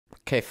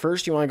Okay,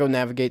 first you want to go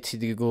navigate to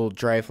the Google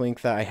Drive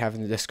link that I have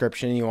in the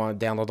description. You want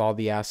to download all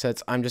the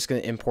assets. I'm just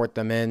going to import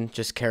them in,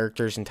 just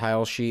characters and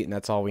tile sheet, and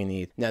that's all we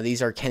need. Now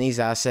these are Kenny's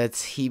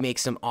assets. He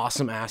makes some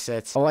awesome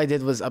assets. All I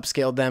did was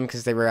upscale them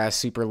because they were at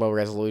super low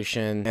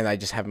resolution, and I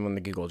just have them on the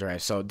Google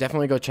Drive. So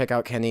definitely go check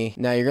out Kenny.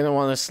 Now you're going to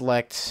want to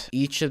select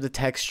each of the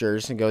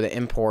textures and go to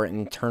import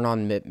and turn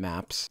on mip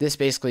maps. This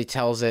basically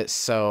tells it,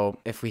 so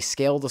if we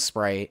scale the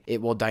sprite,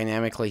 it will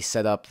dynamically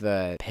set up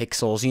the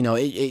pixels. You know,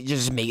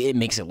 it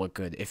makes it look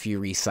good if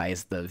you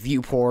resize the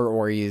viewport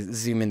or you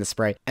zoom in the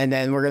sprite. And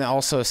then we're going to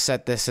also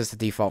set this as the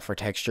default for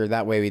texture.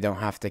 That way we don't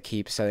have to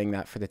keep setting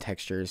that for the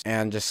textures,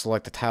 and just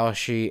select the tile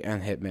sheet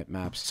and hit mip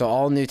maps. So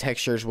all new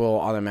textures will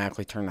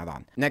automatically turn that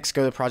on. Next,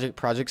 go to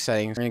project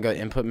settings. We're going to go to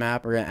input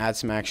map. We're going to add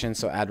some actions.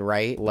 So add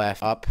right,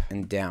 left, up,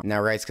 and down.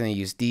 Now right's going to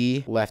use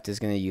D, left is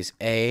going to use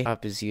A,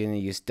 up is going to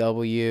use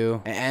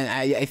W, and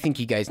I think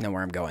you guys know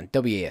where I'm going.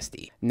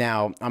 WASD.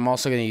 Now I'm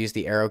also going to use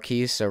the arrow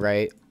keys. So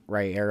right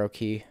arrow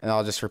key, and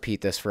I'll just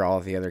repeat this for all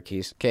of the other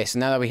keys. Okay, so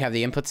now that we have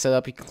the input set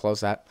up, you can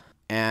close that.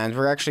 And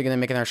we're actually going to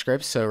make in our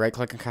script. So right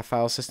click on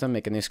file system,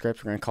 make a new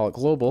script. We're going to call it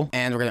global.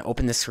 And we're going to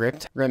open the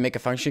script. We're going to make a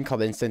function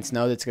called instance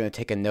node. It's going to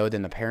take a node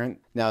and a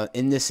parent. Now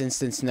in this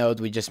instance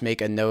node, we just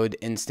make a node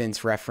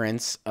instance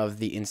reference of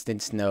the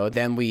instance node.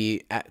 Then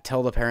we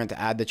tell the parent to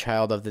add the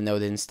child of the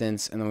node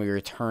instance, and then we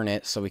return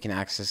it so we can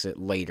access it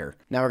later.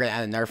 Now we're going to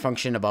add another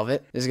function above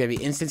it. This is going to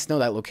be instance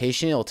node at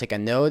location. It'll take a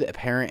node, a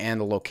parent, and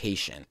a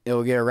location. It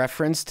will get a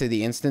reference to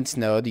the instance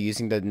node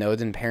using the node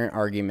and parent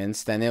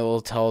arguments. Then it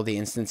will tell the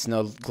instance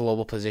node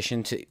global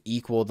position to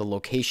equal the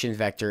location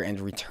vector and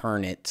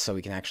return it so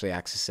we can actually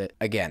access it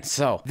again.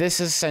 So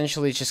this is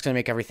essentially just going to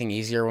make everything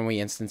easier when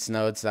we instance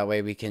nodes. That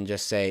way we can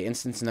just say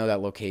instance node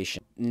at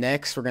location.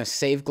 Next, we're going to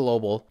save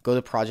global, go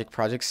to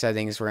project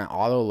settings. We're going to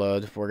auto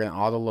load. We're going to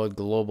auto load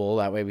global.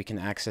 That way we can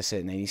access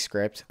it in any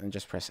script, and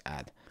just press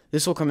add.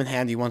 This will come in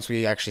handy once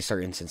we actually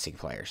start instancing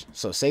players.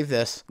 So save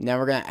this. Now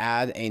we're going to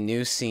add a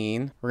new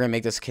scene. We're going to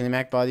make this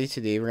kinematic body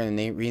 2D. We're going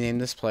to rename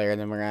this player, and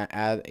then we're going to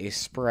add a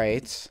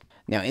sprite.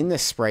 Now in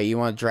this sprite, you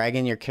want to drag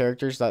in your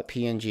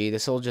characters.png.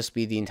 This will just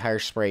be the entire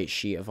sprite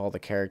sheet of all the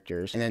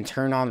characters. And then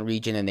turn on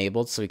region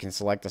enabled so we can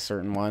select a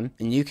certain one.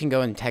 And you can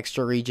go in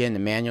texture region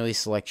and manually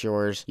select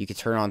yours. You can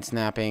turn on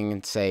snapping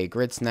and say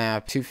grid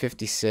snap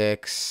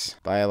 256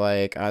 by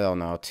like, I don't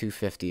know,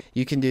 250.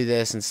 You can do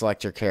this and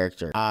select your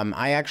character.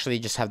 I actually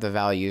just have the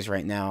values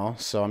right now,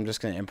 so I'm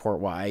just going to import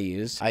what I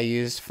used. I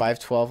used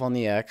 512 on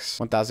the X,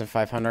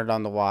 1500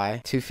 on the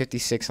Y,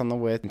 256 on the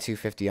width, and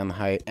 250 on the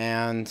height.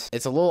 And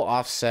it's a little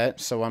offset.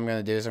 So what I'm going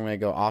to do is I'm going to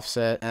go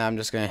offset, and I'm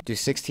just going to do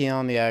 16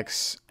 on the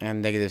X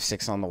and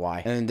 -6 on the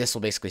Y. And then this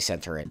will basically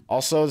center it.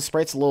 Also, the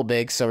sprite's a little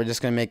big, so we're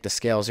just going to make the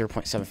scale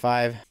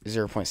 0.75,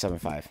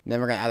 0.75. Then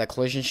we're going to add a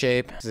collision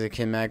shape. This is a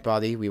kinematic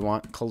body. We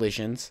want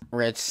collisions.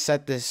 We're going to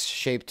set this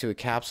shape to a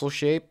capsule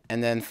shape.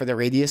 And then for the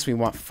radius, we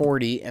want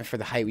 40. And for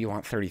the height, we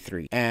want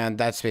 33. And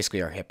that's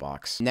basically our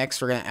hitbox.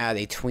 Next, we're going to add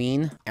a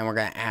tween, and we're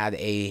going to add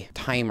a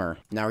timer.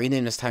 Now,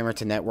 rename this timer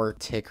to network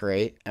tick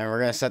rate. And we're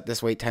going to set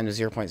this wait time to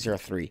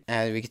 0.03.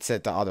 And we can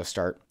set the auto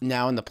start.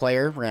 Now in the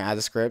player, we're going to add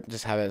a script,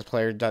 just have it as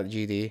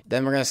player.gd.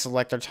 Then we're going to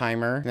select our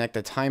timer, connect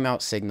the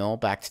timeout signal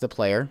back to the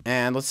player,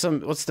 and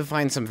let's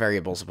define some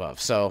variables above.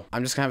 So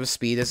I'm just going to have a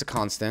speed as a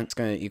constant. It's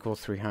going to equal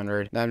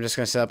 300. Then I'm just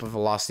going to set up a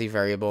velocity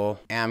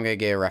variable, and I'm going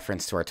to get a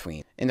reference to our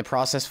tween. In the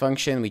process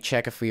function, we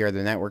check if we are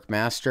the network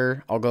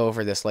master. I'll go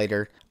over this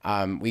later.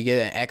 We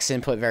get an X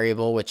input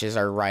variable, which is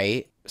our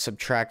right,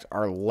 subtract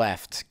our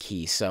left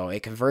key. So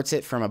it converts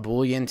it from a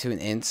boolean to an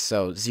int,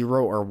 so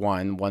 0 or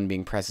 1, 1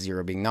 being pressed,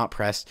 0 being not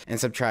pressed, and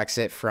subtracts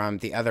it from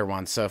the other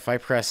one. So if I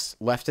press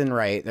left and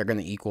right, they're going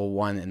to equal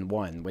 1 and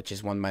 1, which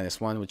is 1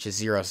 minus 1, which is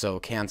 0, so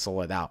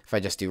cancel it out. If I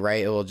just do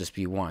right, it will just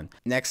be 1.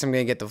 Next, I'm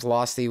going to get the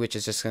velocity, which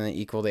is just going to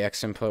equal the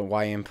X input,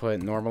 Y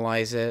input,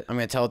 normalize it. I'm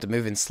going to tell it to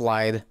move and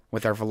slide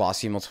with our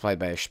velocity multiplied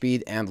by our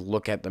speed, and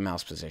look at the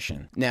mouse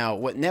position. Now,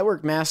 what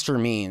network master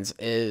means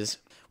is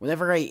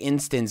whenever I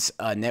instance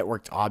a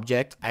networked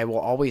object, I will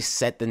always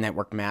set the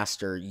network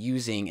master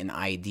using an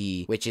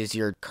ID, which is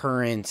your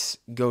current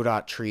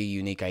Godot tree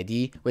unique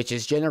ID, which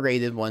is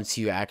generated once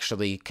you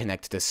actually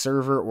connect to the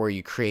server or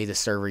you create a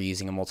server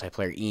using a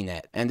multiplayer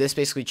eNet. And this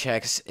basically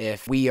checks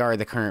if we are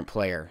the current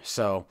player.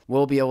 So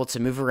we'll be able to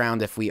move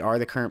around if we are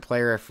the current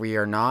player. If we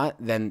are not,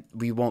 then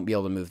we won't be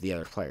able to move the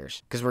other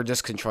players because we're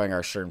just controlling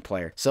our certain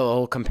player. So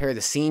it'll compare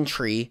the scene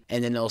tree,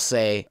 and then it'll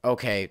say,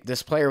 okay,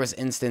 this player was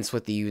instanced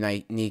with the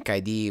unique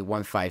ID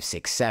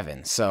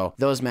 1567. So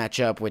those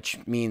match up, which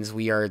means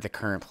we are the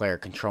current player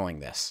controlling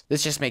this.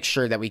 This just makes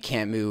sure that we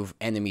can't move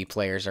enemy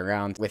players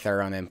around with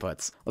our own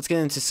inputs. Let's get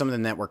into some of the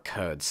network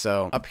code.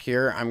 So up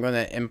here, I'm going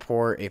to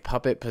import a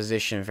puppet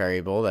position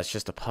variable. That's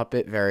just a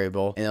puppet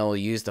variable, and it'll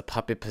use the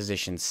puppet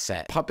position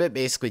set. Puppet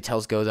basically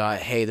tells Godot,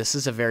 hey, this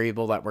is a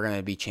variable that we're going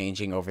to be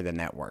changing over the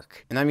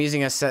network. And I'm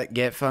using a set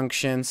get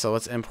function. So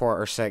let's import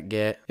our set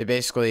get. It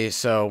basically,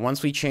 so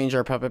once we change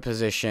our puppet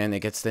position,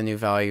 it gets the new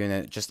value and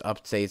it just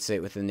updates it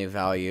with the new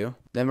value.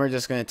 Then we're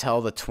just going to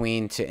tell the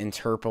tween to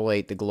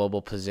interpolate the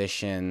global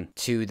position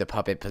to the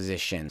puppet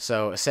position.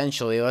 So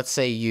essentially, let's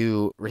say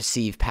you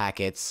receive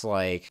packets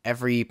like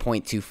every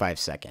 0.25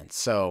 seconds.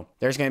 So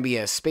there's going to be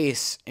a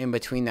space in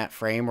between that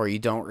frame where you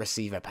don't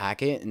receive a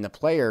packet, and the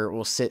player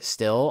will sit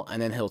still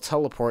and then he'll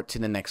teleport to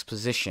the next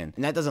position.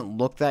 And that doesn't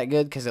look that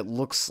good because it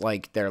looks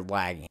like they're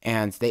lagging,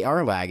 and they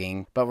are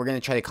lagging, but we're going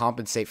to try to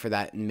compensate for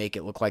that and make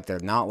it look like they're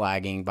not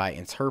lagging by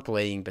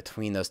interpolating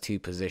between those two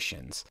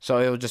positions. So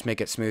it will just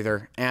make it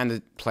smoother, and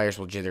the players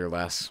will jitter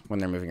less when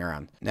they're moving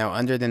around. Now,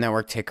 under the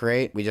network tick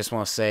rate, we just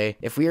want to say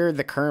if we are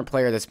the current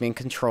player that's being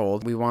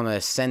controlled, we want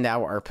to send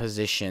out our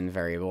position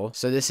variable.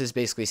 So this is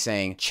basically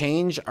saying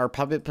change our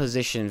puppet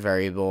position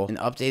variable and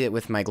update it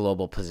with my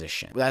global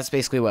position. That's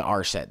basically what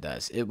rset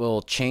does. It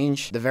will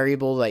change the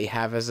variable that you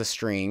have as a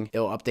string.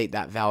 It'll update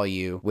that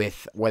value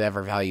with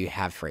whatever value you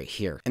have right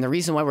here. And the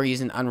reason why we're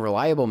using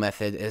unreliable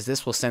method is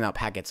this will send out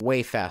packets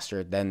way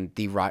faster than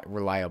the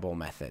reliable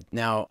method.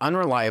 Now,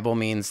 unreliable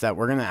means that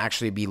we're going to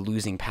actually be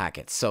losing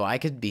packets. So I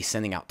could be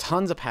sending out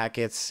tons of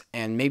packets,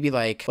 and maybe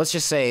like, let's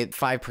just say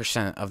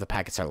 5% of the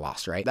packets are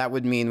lost, right? That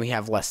would mean we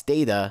have less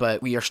data,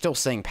 but we are still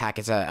sending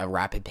packets at a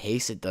rapid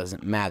pace. It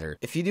doesn't matter.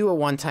 If you do a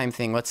one-time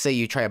thing, let's say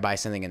you try to buy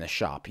something in a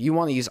shop, you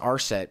want to use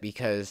rset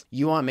because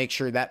you want to make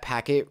sure that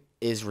packet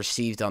is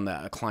received on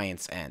the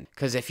client's end.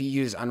 Because if you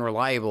use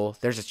unreliable,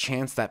 there's a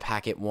chance that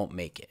packet won't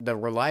make it. The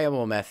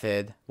reliable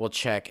method will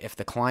check if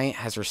the client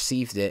has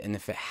received it, and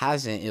if it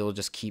hasn't, it will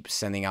just keep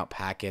sending out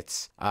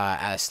packets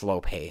at a slow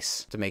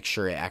pace to make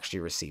sure it actually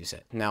receives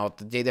it. Now,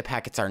 the data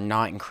packets are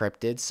not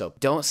encrypted, so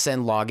don't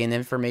send login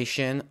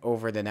information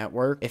over the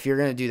network. If you're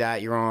going to do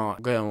that, you're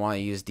going to want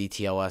to use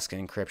DTLS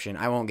encryption.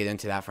 I won't get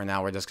into that for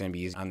now. We're just going to be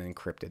using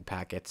unencrypted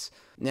packets.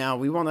 Now,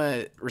 we want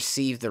to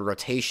receive the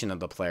rotation of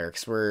the player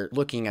because we're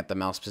looking at the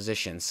mouse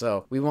position.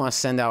 So we want to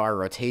send out our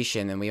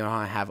rotation, and we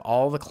want to have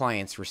all the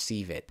clients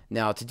receive it.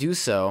 Now, to do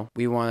so,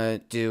 we want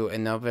to do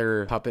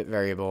another puppet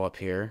variable up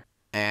here,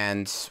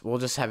 and we'll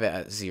just have it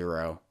at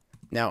 0.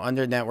 Now,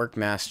 under network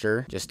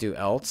master, just do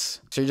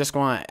else. So you're just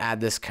going to add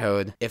this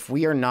code. If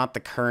we are not the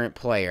current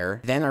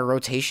player, then our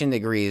rotation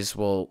degrees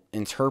will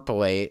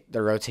interpolate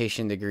the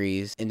rotation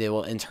degrees, and it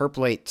will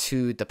interpolate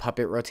to the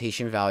puppet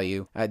rotation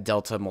value at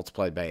delta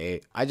multiplied by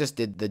 8. I just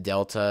did the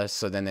delta,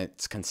 so then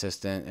it's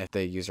consistent if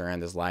the user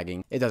end is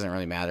lagging. It doesn't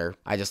really matter.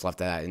 I just left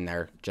that in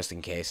there just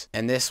in case.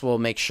 And this will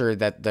make sure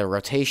that the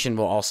rotation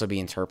will also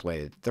be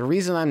interpolated. The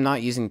reason I'm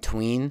not using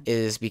tween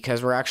is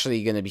because we're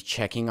actually going to be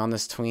checking on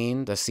this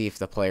tween to see if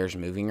the player's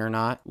moving or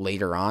not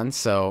later on.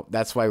 So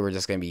that's why we're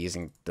just going to be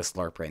using the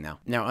slurp right now.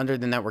 Now, under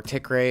the network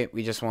tick rate,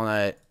 we just want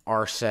to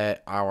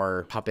rset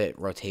our puppet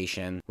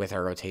rotation with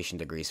our rotation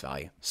degrees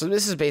value. So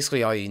this is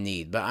basically all you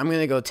need, but I'm going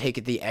to go take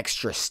it the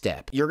extra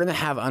step. You're going to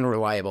have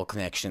unreliable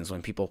connections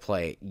when people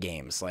play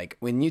games. Like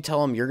when you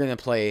tell them you're going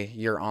to play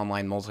your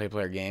online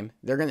multiplayer game,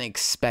 they're going to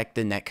expect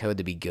the netcode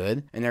to be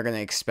good, and they're going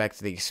to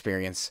expect the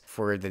experience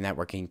for the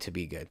networking to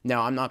be good.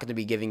 Now, I'm not going to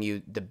be giving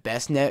you the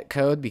best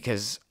netcode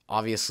because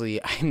obviously,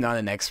 I'm not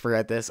an expert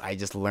at this. I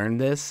just learned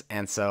this,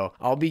 and so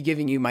I'll be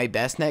giving you my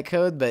best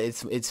netcode, but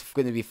it's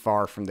going to be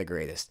far from the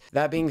greatest.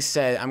 That being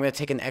said, I'm going to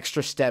take an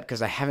extra step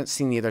because I haven't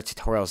seen the other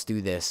tutorials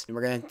do this, and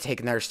we're going to take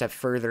another step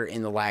further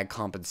in the lag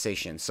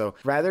compensation. So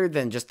rather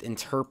than just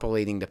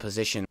interpolating the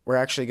position, we're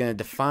actually going to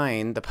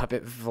define the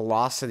puppet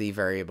velocity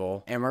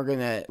variable, and we're going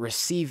to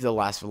receive the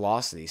last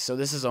velocity. So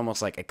this is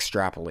almost like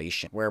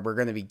extrapolation, where we're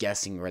going to be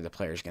guessing where the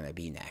player is going to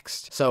be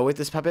next. So with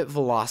this puppet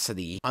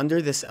velocity,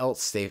 under this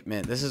else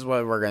statement, this is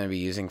what we're going to be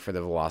using for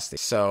the velocity.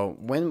 So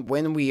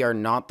when we are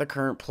not the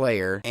current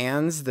player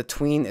and the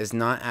tween is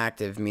not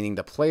active, meaning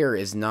the player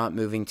is not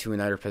moving to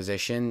another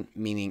position,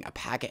 meaning a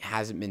packet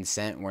hasn't been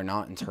sent, we're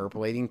not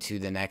interpolating to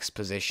the next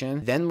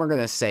position, then we're going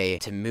to say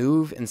to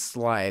move and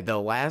slide the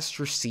last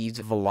received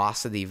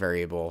velocity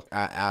variable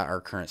at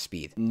our current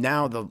speed.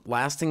 Now, the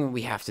last thing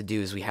we have to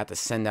do is we have to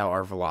send out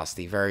our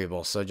velocity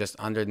variable. So just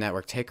under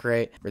network tick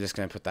rate, we're just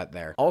going to put that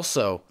there.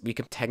 Also, we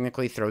could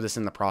technically throw this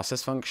in the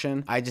process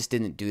function. I just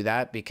didn't do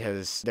that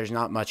because there's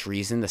not much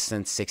reason to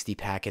send 60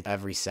 packets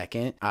every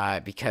second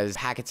because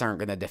packets aren't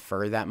going to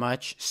defer that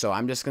much. So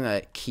I'm just going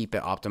to keep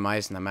it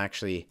optimized,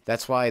 and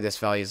that's why this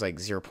value is like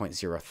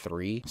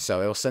 0.03.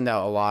 So it'll send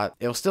out a lot.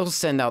 It'll still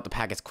send out the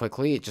packets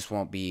quickly. It just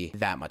won't be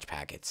that much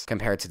packets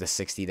compared to the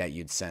 60 that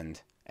you'd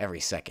send every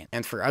second.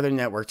 And for other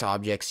networked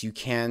objects, you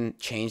can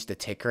change the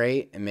tick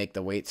rate and make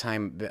the wait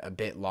time a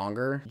bit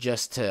longer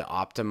just to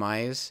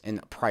optimize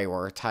and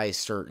prioritize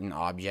certain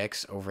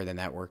objects over the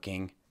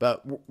networking.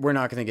 But we're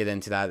not going to get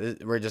into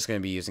that. We're just going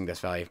to be using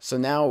this value. So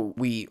now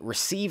we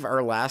receive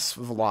our last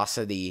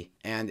velocity,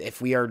 and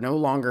if we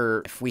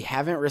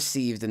haven't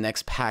received the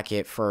next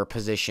packet for our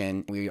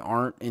position, we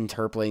aren't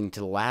interpolating to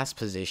the last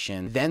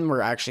position, then we're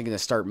actually going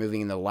to start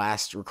moving in the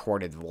last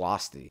recorded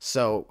velocity.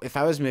 So if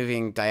I was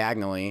moving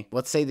diagonally,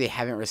 let's say they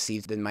haven't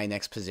received in my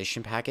next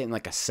position packet in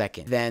like a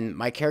second, then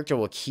my character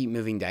will keep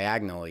moving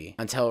diagonally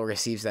until it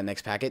receives that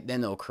next packet,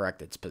 then it'll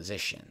correct its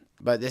position.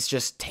 but this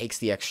just takes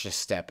the extra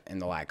step in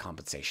the lag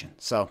compensation.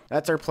 So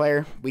that's our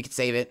player. We could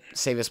save it,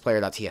 save as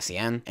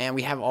player.tscn, and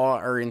we have all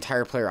our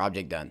entire player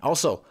object done.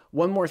 Also,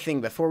 one more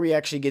thing before we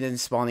actually get into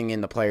spawning in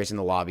the players in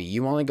the lobby,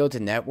 you want to go to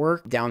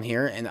network down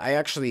here, and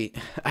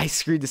I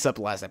screwed this up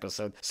last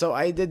episode. So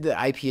I did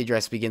the IP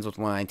address begins with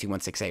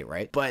 192.168,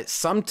 right? But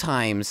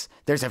sometimes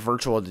there's a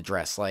virtual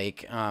address,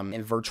 like in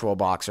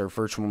VirtualBox or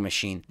virtual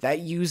machine, that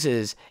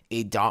uses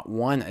a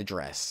 .1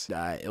 address.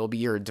 It'll be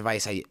your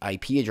device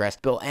IP address,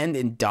 but it'll end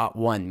in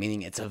 .1,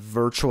 meaning it's a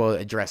virtual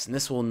address, and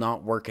this will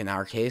not work in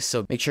our case.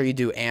 So make sure you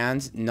do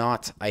and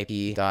not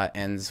IP dot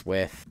ends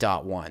with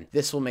 .1.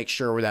 This will make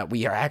sure that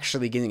we are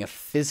actually getting a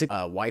physical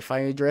Wi-Fi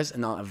address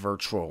and not a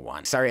virtual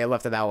one. Sorry, I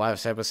left it out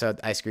last episode.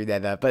 I screwed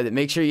that up, but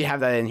make sure you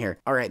have that in here.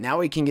 All right, now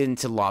we can get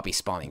into lobby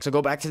spawning. So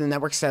go back to the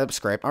network setup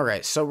script. All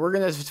right, so we're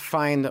gonna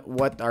find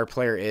what our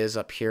player is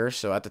up here.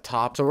 So at the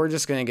top, so we're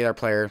just gonna get our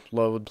player,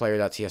 load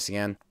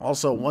player.tscn.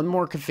 Also, one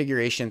more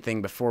configuration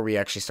thing before we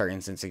actually start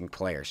instancing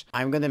players.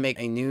 I'm gonna make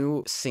a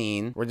new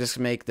scene. We're just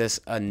gonna make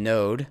this a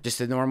node, just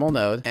a normal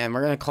node, and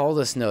we're gonna call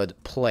this node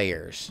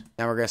players.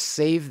 Now we're gonna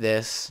save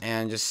this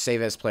and just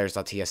save it as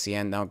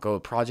players.tscn. Now go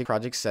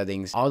project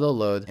settings, auto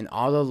load, and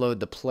auto load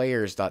the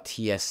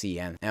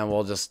players.tscn, and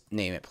we'll just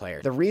name it player.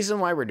 The reason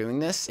why we're doing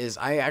this is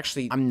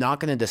I'm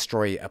not going to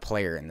destroy a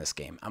player in this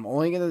game. I'm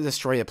only going to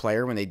destroy a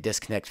player when they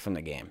disconnect from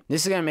the game.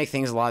 This is going to make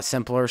things a lot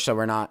simpler, so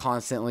we're not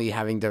constantly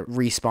having to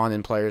respawn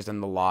in players in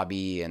the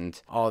lobby and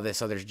all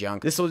this other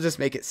junk. This will just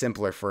make it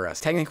simpler for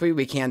us. Technically,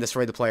 we can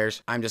destroy the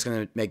players. I'm just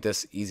going to make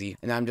this easy,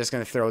 and I'm just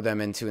going to throw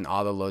them into an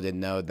auto loaded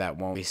node that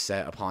won't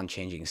reset upon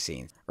changing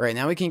scene. All right,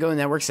 now we can go to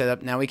network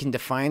setup. Now we can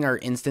define our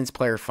instance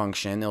player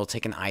function. It'll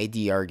take an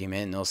ID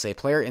argument, and it'll say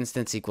player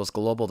instance equals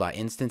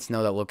global.instance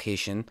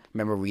node.location.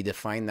 Remember, we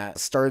defined that at the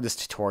start of this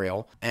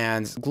tutorial.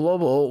 And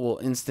global will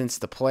instance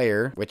the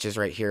player, which is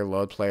right here,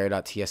 load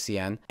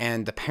player.tscn.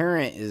 And the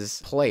parent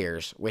is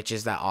players, which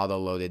is that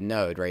auto-loaded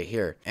node right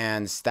here.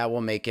 And that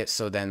will make it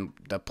so then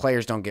the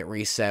players don't get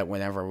reset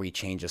whenever we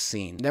change a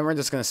scene. Then we're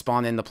just going to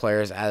spawn in the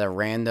players at a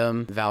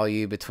random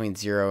value between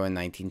 0 and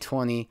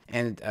 1920,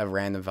 and a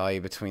random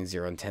value between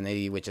 0 and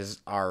 1080, which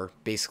is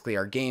basically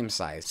our game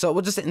size. So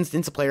we'll just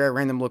instance a player at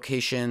random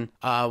location.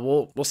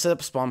 We'll set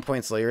up spawn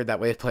points later. That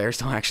way players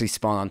don't actually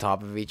spawn on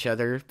top of each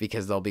other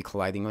because they'll be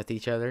colliding with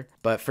each other.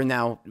 But for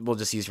now, we'll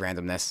just use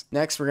randomness.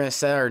 Next, we're going to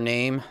set our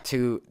name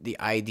to the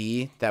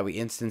ID that we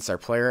instance our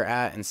player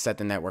at, and set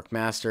the network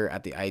master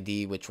at the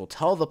ID, which will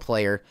tell the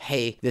player,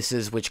 hey, this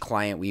is which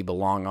client we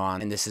belong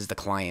on, and this is the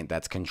client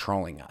that's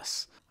controlling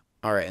us.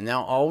 All right, and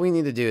now all we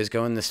need to do is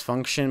go in this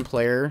function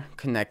player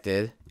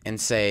connected and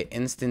say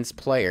instance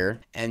player,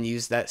 and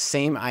use that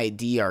same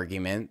ID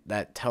argument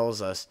that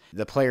tells us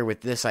the player with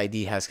this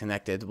ID has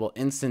connected. We'll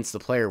instance the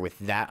player with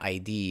that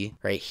ID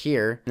right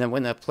here, and then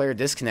when the player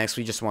disconnects,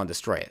 we just want to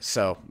destroy it.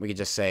 So we could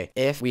just say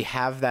if we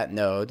have that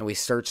node and we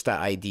search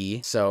that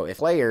ID, so if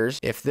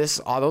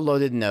this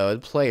auto-loaded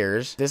node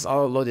players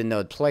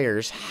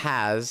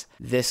has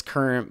this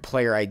current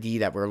player ID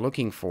that we're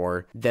looking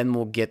for, then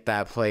we'll get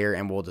that player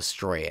and we'll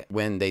destroy it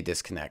when they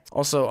disconnect.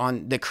 Also,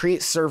 on the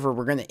create server,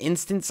 we're going to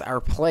instance our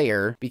player,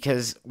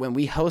 because when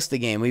we host the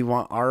game, we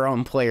want our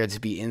own player to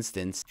be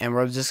instanced, and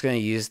we're just going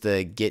to use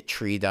the get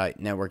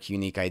tree.network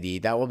unique ID.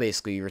 That will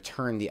basically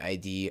return the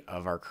ID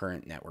of our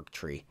current network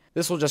tree.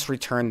 This will just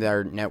return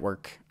our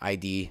network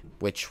ID,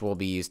 which will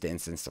be used to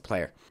instance the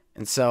player.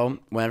 And so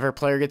whenever a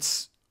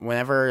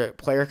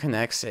player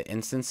connects, it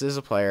instances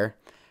a player.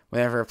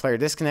 Whenever a player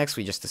disconnects,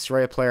 we just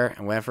destroy a player,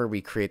 and whenever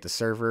we create the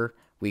server,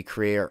 we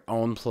create our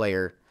own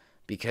player,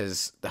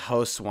 because the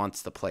host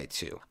wants to play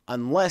too.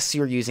 Unless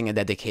you're using a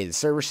dedicated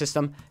server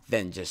system,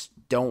 then just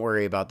don't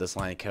worry about this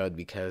line of code,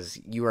 because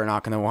you are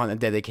not going to want a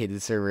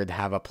dedicated server to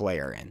have a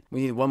player in.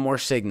 We need one more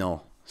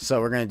signal.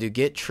 So we're going to do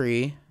get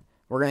tree.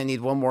 We're going to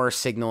need one more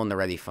signal in the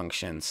ready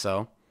function.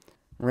 So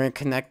we're going to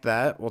connect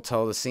that. We'll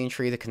tell the scene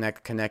tree to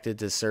connected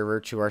to the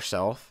server to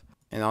ourself.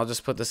 And I'll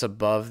just put this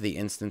above the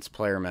instance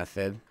player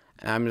method.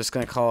 And I'm just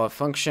going to call it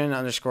function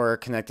underscore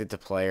connected to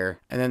player.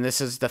 And then this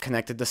is the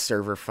connected to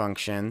server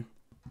function.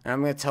 And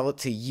I'm going to tell it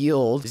to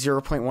yield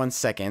 0.1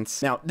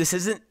 seconds. Now, this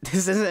isn't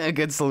a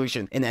good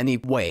solution in any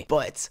way,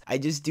 but I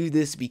just do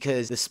this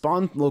because the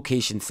spawn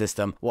location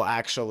system will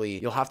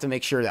you'll have to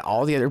make sure that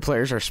all the other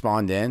players are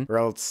spawned in, or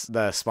else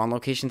the spawn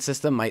location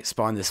system might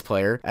spawn this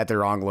player at the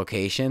wrong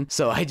location.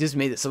 So I just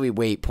made it so we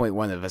wait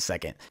 0.1 of a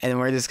second, and then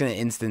we're just going to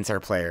instance our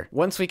player.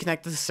 Once we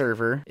connect to the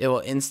server, it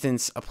will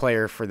instance a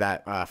player for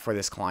that for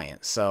this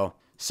client.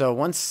 So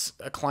once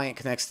a client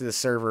connects to the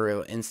server, it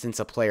will instance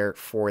a player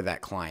for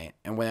that client.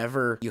 And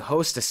whenever you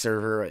host a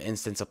server, it will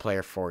instance a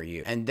player for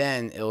you. And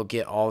then it'll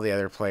get all the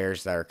other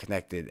players that are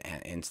connected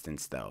and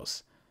instance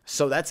those.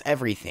 So that's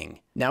everything.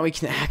 Now we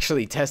can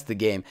actually test the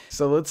game.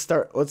 So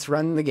let's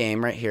run the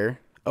game right here.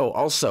 Oh,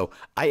 also,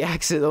 I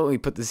accidentally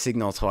put the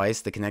signal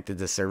twice to connect to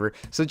the server.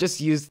 So just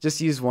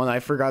use one.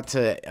 I forgot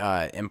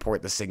to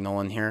import the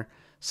signal in here.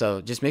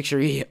 So just make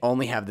sure you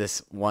only have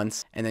this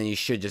once, and then you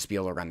should just be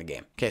able to run the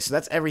game. Okay, so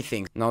that's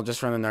everything. And I'll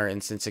just run another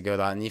instance of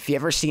Godot. And if you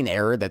ever see an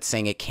error that's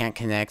saying it can't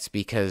connect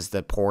because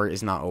the port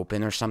is not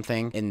open or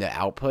something in the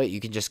output, you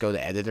can just go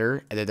to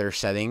editor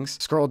settings,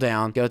 scroll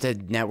down, go to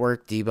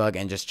network debug,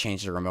 and just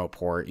change the remote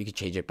port. You can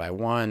change it by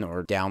 1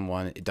 or down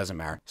 1, it doesn't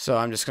matter. So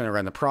I'm just gonna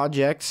run the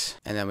project,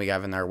 and then we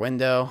have in our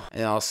window,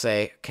 and I'll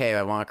say, okay,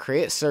 I want to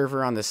create a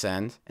server on this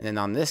end, and then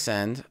on this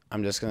end,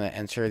 I'm just gonna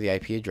enter the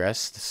IP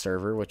address, the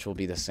server, which will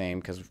be the same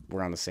because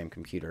we're on the same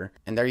computer.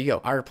 And there you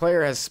go. Our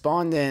player has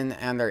spawned in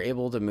and they're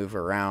able to move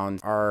around.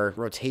 Our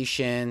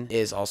rotation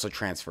is also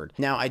transferred.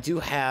 Now I do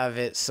have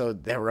it so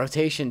the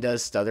rotation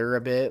does stutter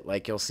a bit.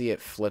 Like you'll see it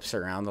flips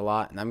around a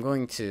lot, and I'm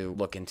going to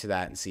look into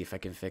that and see if I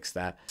can fix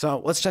that.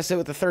 So let's test it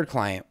with the third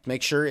client.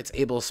 Make sure it's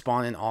able to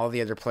spawn in all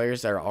the other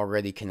players that are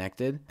already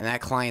connected, and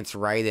that client's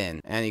right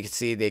in. And you can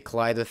see they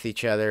collide with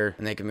each other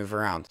and they can move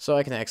around. So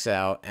I can exit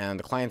out and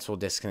the clients will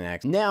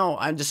disconnect. Now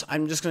I'm just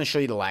going to show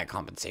you the lag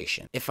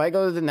compensation. If I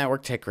go to the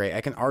network tick rate,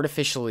 I can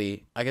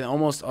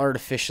almost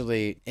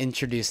artificially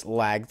introduce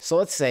lag. So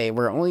let's say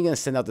we're only going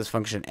to send out this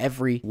function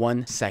every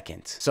 1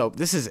 second. So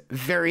this is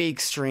very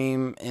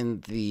extreme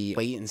in the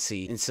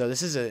latency. And so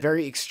this is a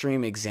very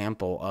extreme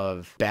example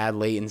of bad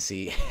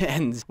latency.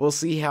 And we'll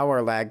see how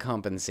our lag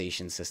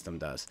compensation system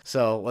does.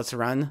 So let's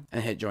run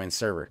and hit join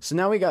server. So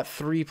now we got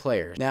 3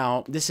 players.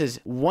 Now this is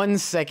 1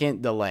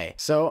 second delay.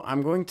 So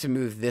I'm going to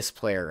move this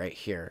player right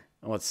here.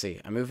 Let's see.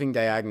 I'm moving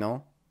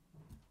diagonal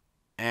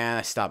and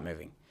I stop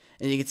moving.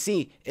 And you can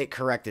see it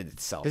corrected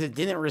itself because it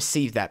didn't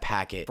receive that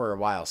packet for a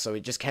while. So it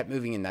just kept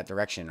moving in that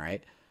direction,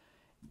 right?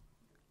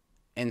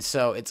 And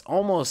so it's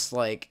almost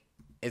like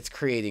it's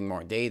creating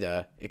more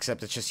data,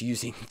 except it's just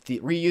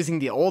reusing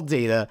the old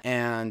data,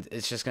 and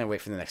it's just going to wait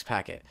for the next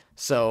packet.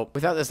 So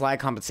without this lag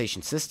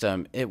compensation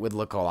system, it would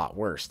look a lot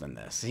worse than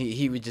this.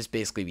 He would just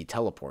basically be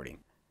teleporting.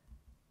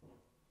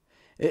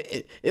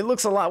 It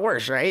looks a lot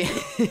worse, right?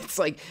 It's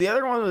like the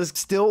other one was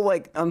still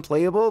like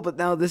unplayable, but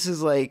now this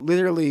is like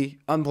literally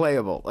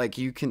unplayable. Like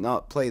you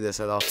cannot play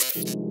this at all.